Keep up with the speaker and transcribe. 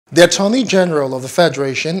The Attorney General of the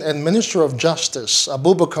Federation and Minister of Justice,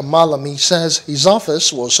 Abubakar Malami, says his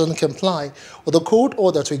office will soon comply with the court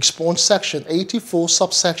order to expunge Section 84,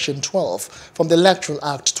 subsection 12 from the Electoral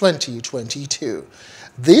Act 2022.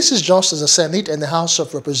 This is just as the Senate and the House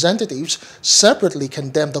of Representatives separately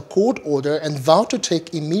condemned the court order and vowed to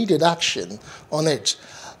take immediate action on it.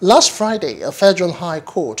 Last Friday, a federal high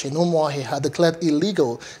court in Umuahi had declared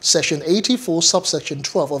illegal Section 84, subsection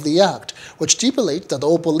 12 of the Act, which stipulates that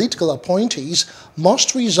all political appointees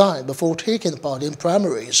must resign before taking part in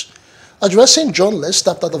primaries. Addressing journalists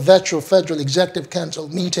after the virtual Federal Executive Council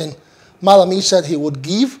meeting, Malami said he would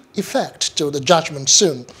give effect to the judgment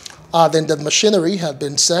soon, adding that machinery had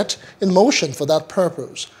been set in motion for that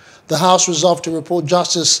purpose. The House resolved to report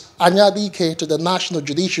Justice Anyadike to the National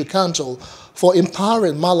Judicial Council for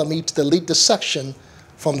empowering Malami to delete the section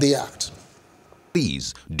from the Act.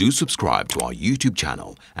 Please do subscribe to our YouTube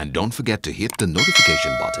channel and don't forget to hit the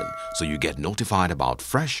notification button so you get notified about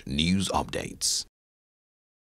fresh news updates.